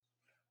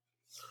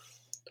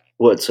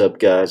What's up,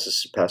 guys?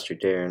 This is Pastor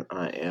Darren.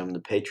 I am the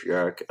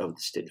patriarch of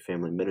the State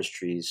Family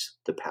Ministries,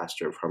 the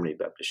pastor of Harmony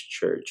Baptist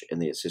Church, and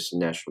the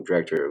assistant national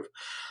director of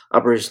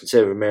Operation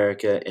Save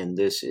America. And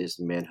this is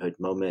the Manhood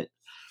Moment.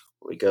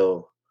 We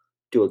go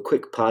do a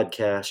quick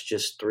podcast,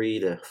 just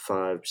 3 to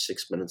 5,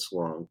 6 minutes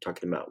long,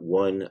 talking about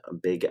one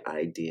big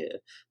idea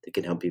that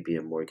can help you be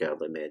a more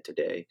godly man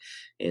today.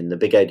 And the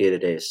big idea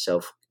today is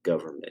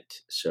self-government.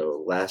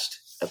 So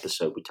last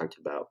episode, we talked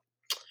about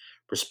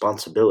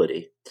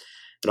responsibility.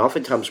 And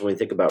oftentimes when we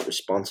think about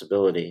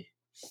responsibility,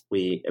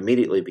 we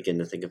immediately begin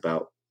to think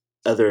about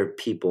other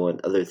people and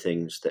other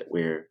things that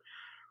we're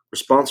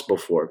responsible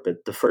for.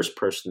 But the first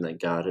person that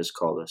God has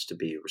called us to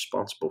be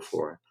responsible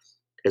for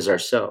is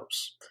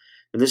ourselves.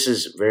 And this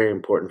is very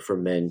important for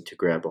men to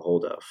grab a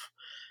hold of.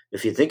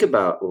 If you think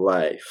about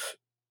life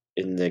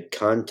in the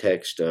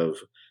context of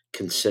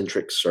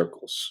concentric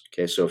circles,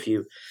 okay, so if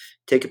you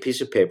take a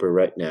piece of paper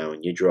right now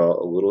and you draw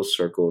a little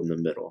circle in the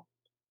middle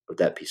of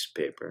that piece of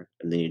paper,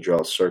 and then you draw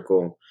a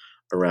circle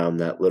around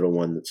that little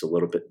one that's a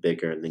little bit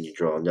bigger, and then you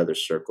draw another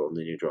circle, and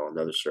then you draw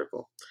another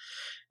circle.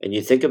 And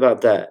you think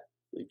about that.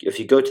 If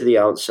you go to the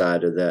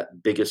outside of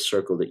that biggest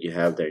circle that you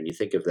have there, and you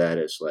think of that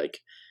as like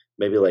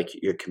maybe like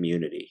your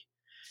community,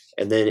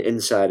 and then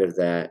inside of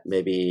that,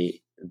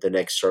 maybe the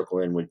next circle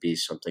in would be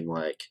something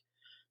like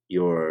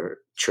your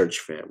church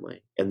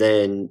family, and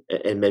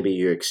maybe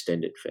your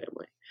extended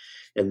family.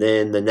 And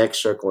then the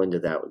next circle into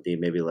that would be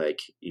maybe like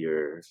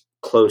your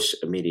close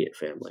immediate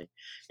family.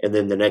 And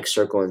then the next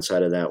circle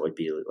inside of that would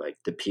be like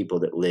the people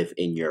that live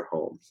in your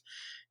home.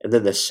 And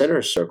then the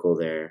center circle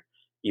there,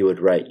 you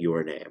would write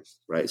your name,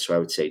 right? So I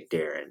would say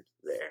Darren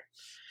there.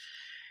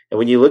 And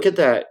when you look at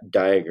that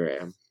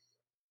diagram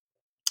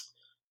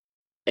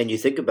and you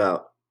think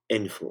about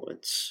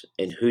influence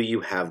and who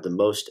you have the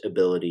most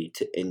ability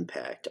to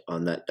impact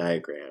on that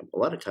diagram, a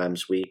lot of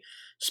times we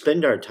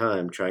spend our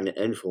time trying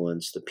to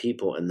influence the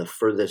people in the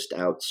furthest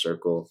out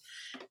circle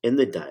in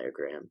the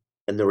diagram.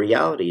 And the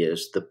reality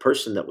is the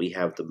person that we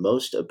have the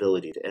most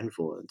ability to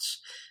influence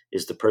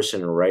is the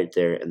person right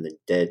there in the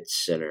dead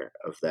center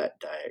of that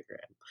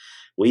diagram.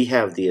 We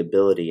have the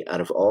ability,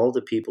 out of all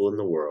the people in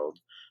the world,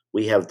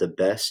 we have the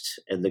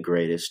best and the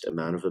greatest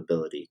amount of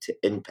ability to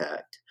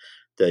impact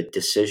the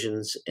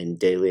decisions and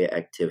daily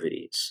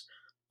activities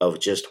of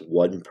just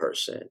one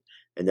person.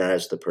 And that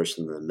is the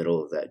person in the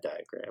middle of that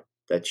diagram.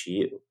 That's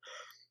you.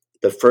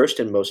 The first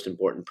and most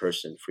important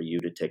person for you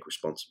to take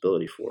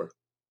responsibility for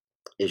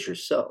is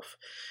yourself.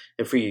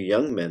 And for you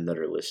young men that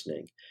are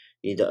listening,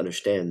 you need to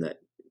understand that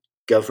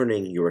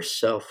governing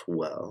yourself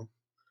well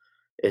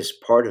is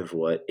part of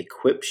what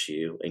equips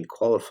you and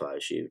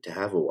qualifies you to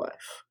have a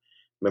wife.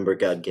 Remember,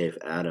 God gave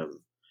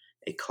Adam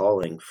a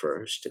calling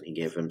first, and he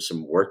gave him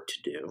some work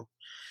to do,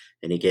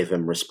 and he gave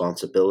him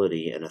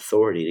responsibility and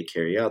authority to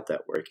carry out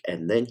that work,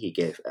 and then he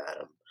gave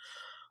Adam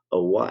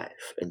a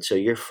wife. And so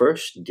your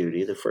first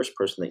duty, the first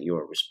person that you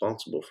are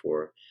responsible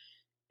for,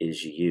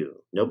 is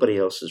you. Nobody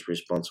else is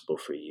responsible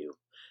for you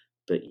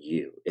but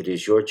you. It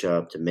is your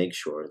job to make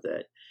sure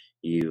that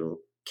you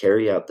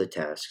carry out the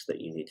tasks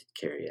that you need to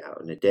carry out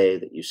in a day,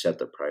 that you set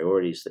the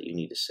priorities that you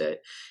need to set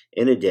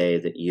in a day,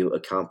 that you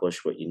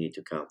accomplish what you need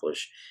to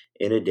accomplish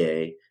in a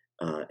day,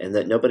 and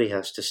that nobody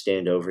has to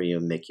stand over you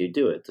and make you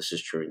do it. This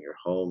is true in your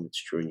home,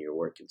 it's true in your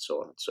work, and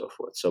so on and so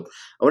forth. So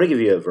I want to give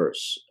you a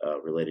verse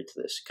related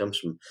to this. It comes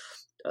from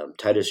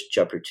Titus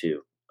chapter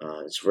 2.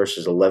 It's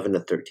verses 11 to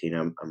 13.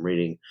 I'm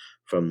reading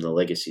from the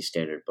Legacy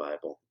Standard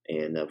Bible.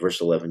 And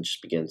verse 11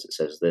 just begins. It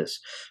says this: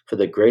 "For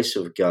the grace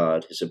of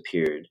God has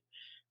appeared,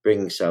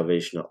 bringing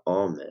salvation to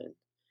all men,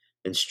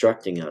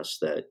 instructing us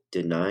that,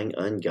 denying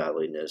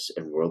ungodliness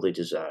and worldly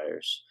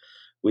desires,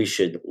 we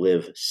should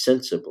live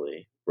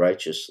sensibly,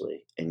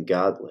 righteously, and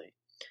godly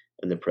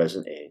in the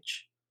present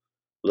age,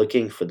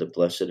 looking for the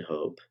blessed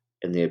hope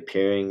and the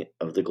appearing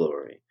of the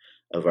glory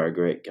of our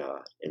great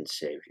God and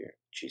Savior,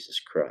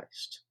 Jesus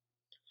Christ."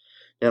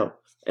 Now,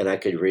 and I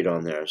could read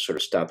on there, sort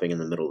of stopping in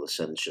the middle of the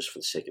sentence just for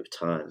the sake of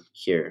time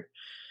here.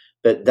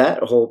 But the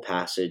whole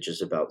passage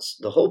is about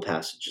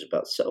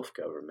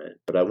self-government.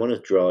 But I want to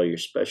draw your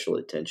special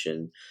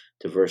attention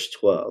to verse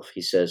 12.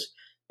 He says,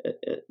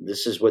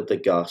 this is what the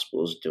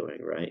gospel is doing,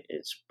 right?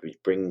 It's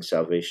bringing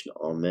salvation to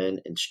all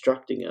men,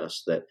 instructing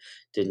us that,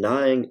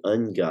 denying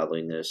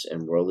ungodliness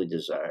and worldly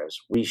desires,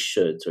 we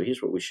should. So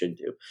here's what we should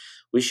do.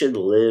 We should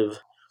live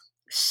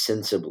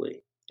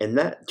sensibly. And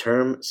that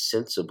term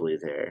sensibly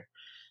there,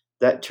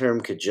 that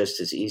term could just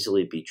as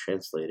easily be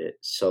translated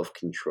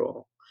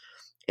self-control.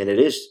 And it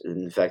is,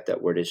 in fact,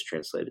 that word is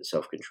translated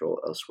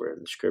self-control elsewhere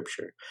in the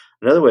scripture.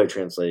 Another way of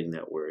translating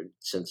that word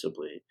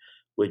sensibly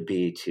would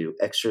be to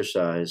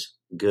exercise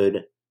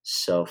good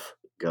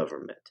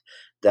self-government.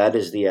 That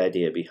is the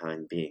idea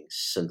behind being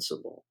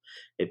sensible.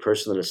 A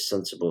person that is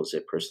sensible is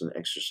a person that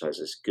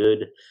exercises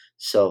good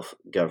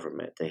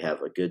self-government. They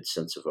have a good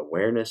sense of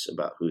awareness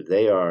about who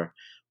they are,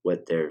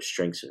 what their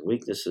strengths and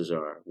weaknesses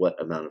are,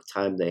 what amount of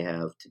time they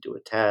have to do a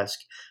task,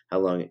 how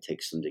long it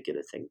takes them to get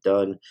a thing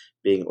done,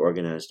 being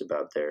organized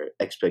about their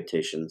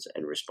expectations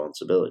and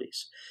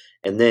responsibilities.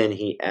 And then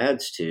he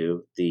adds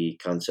to the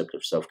concept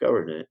of self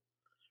government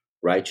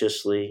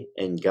righteously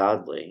and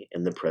godly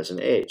in the present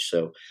age.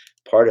 So,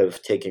 part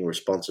of taking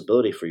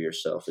responsibility for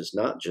yourself is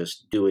not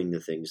just doing the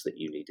things that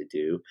you need to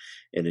do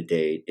in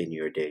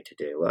your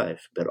day-to-day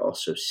life, but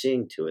also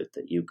seeing to it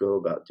that you go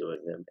about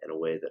doing them in a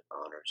way that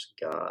honors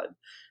God,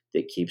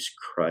 that keeps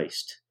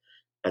Christ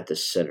at the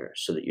center,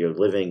 so that you're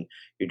doing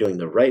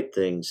the right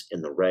things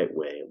in the right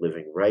way,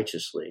 living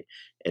righteously,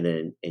 and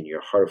in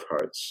your heart of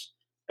hearts,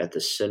 at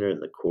the center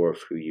and the core of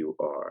who you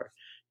are,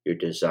 your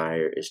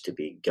desire is to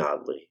be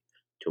godly,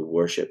 to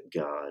worship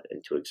God,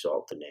 and to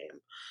exalt the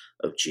name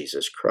of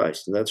Jesus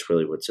Christ. And that's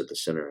really what's at the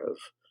center of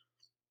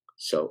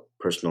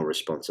personal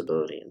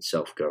responsibility and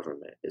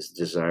self-government, is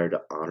the desire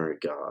to honor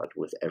God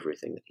with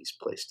everything that he's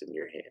placed in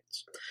your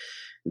hands.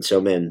 And so,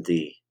 men,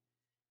 the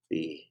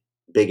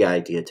big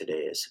idea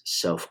today is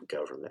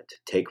self-government.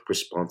 Take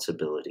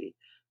responsibility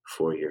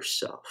for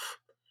yourself.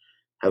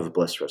 Have a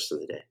blessed rest of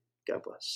the day. God bless.